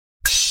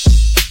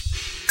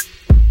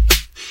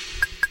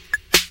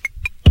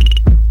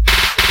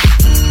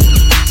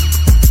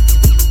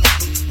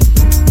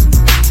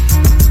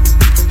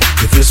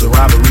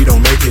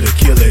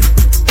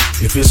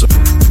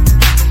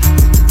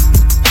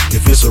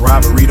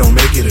robbery don't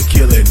make it a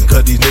killing.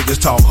 Cause these niggas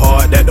talk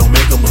hard, that don't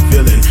make them a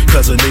villain.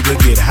 Cause a nigga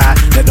get high,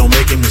 that don't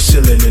make him a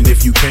ceiling. And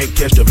if you can't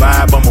catch the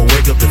vibe, I'ma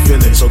wake up the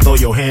feeling. So throw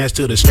your hands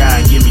to the sky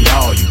and give me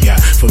all you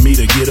got. For me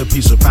to get a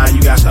piece of pie,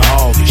 you got to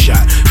all get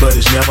shot. But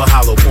it's never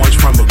hollow points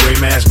from a gray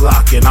mask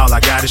Glock. And all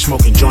I got is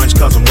smoking joints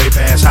cause I'm way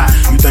past hot.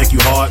 You think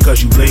you hard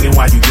cause you bleeding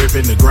while you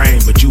gripping the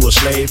grain. But you a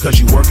slave cause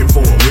you working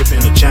for a whip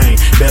and a chain.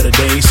 Better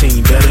days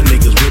seen better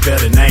niggas with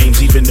better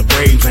names. Even the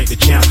Braves ain't the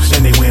champs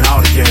and they win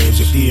all the games.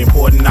 If the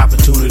important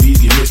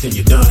opportunities get missed then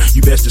you're done.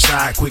 You best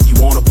decide quick you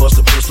wanna bust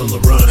a pistol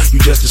or run. You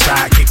just a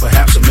sidekick,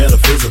 perhaps a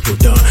metaphysical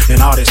done.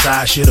 And all that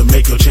side shit'll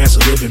make your chance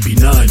of living be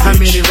none, bitch. How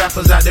many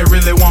rappers out there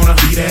really wanna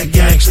be that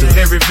gangster?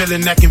 Every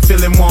villain that can feel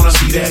him wanna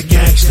see that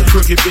gangster.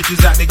 Crooked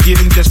bitches out there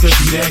getting just cause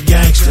he that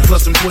gangster.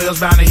 Plus them 12s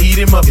bound to heat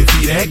him up if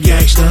he that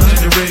gangster.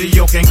 And the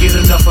radio can't get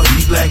enough of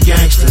these black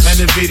gangsters. And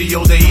the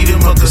videos they eat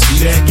him up to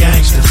see that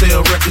gangster.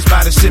 Sell records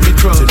by the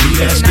semi-truck to be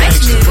that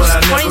gangster. But I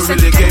never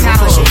really gave a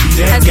fuck, so be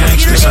that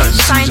gangster.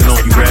 Season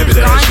on you rabbit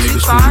ass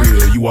niggas for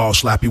real. You all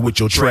sloppy with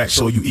your tracks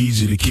so you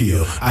easy to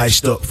kill.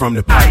 Iced up from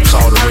the pipes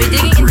all the way to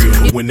the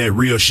grill. But when that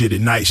real shit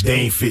at nights,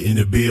 they ain't fitting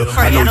the bill.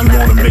 I know you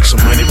wanna make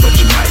some money, but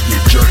you might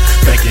get jerked.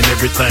 Thinking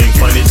everything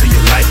funny till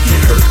your life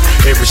get hurt.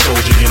 Every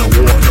soldier in a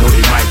war know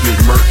they might get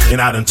murked.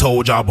 And I done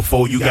told y'all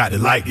before, you got to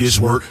like this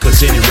work.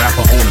 Cause any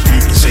rapper on the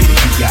beat can say that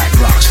he got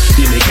glocks.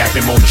 Then they cap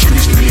him on the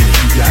streets to mean that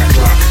he got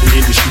dropped. The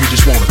industry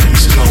just want a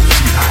piece as long as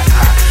he hot.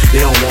 They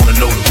don't wanna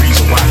know the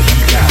reason why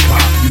he got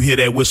popped. You hear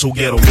that whistle,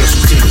 ghetto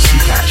whistle, Tennessee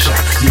got shot.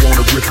 You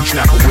wanna grip, you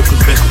snap a whip, cause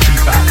best to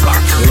keep out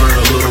block. Learn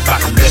a little about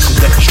the lessons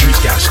that the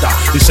streets got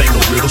stopped. This ain't no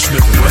Riddle,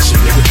 Smith and Wesson,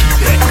 nigga, keep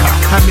that cop.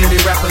 How many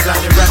rappers out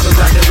there, rappers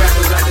out there,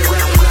 rappers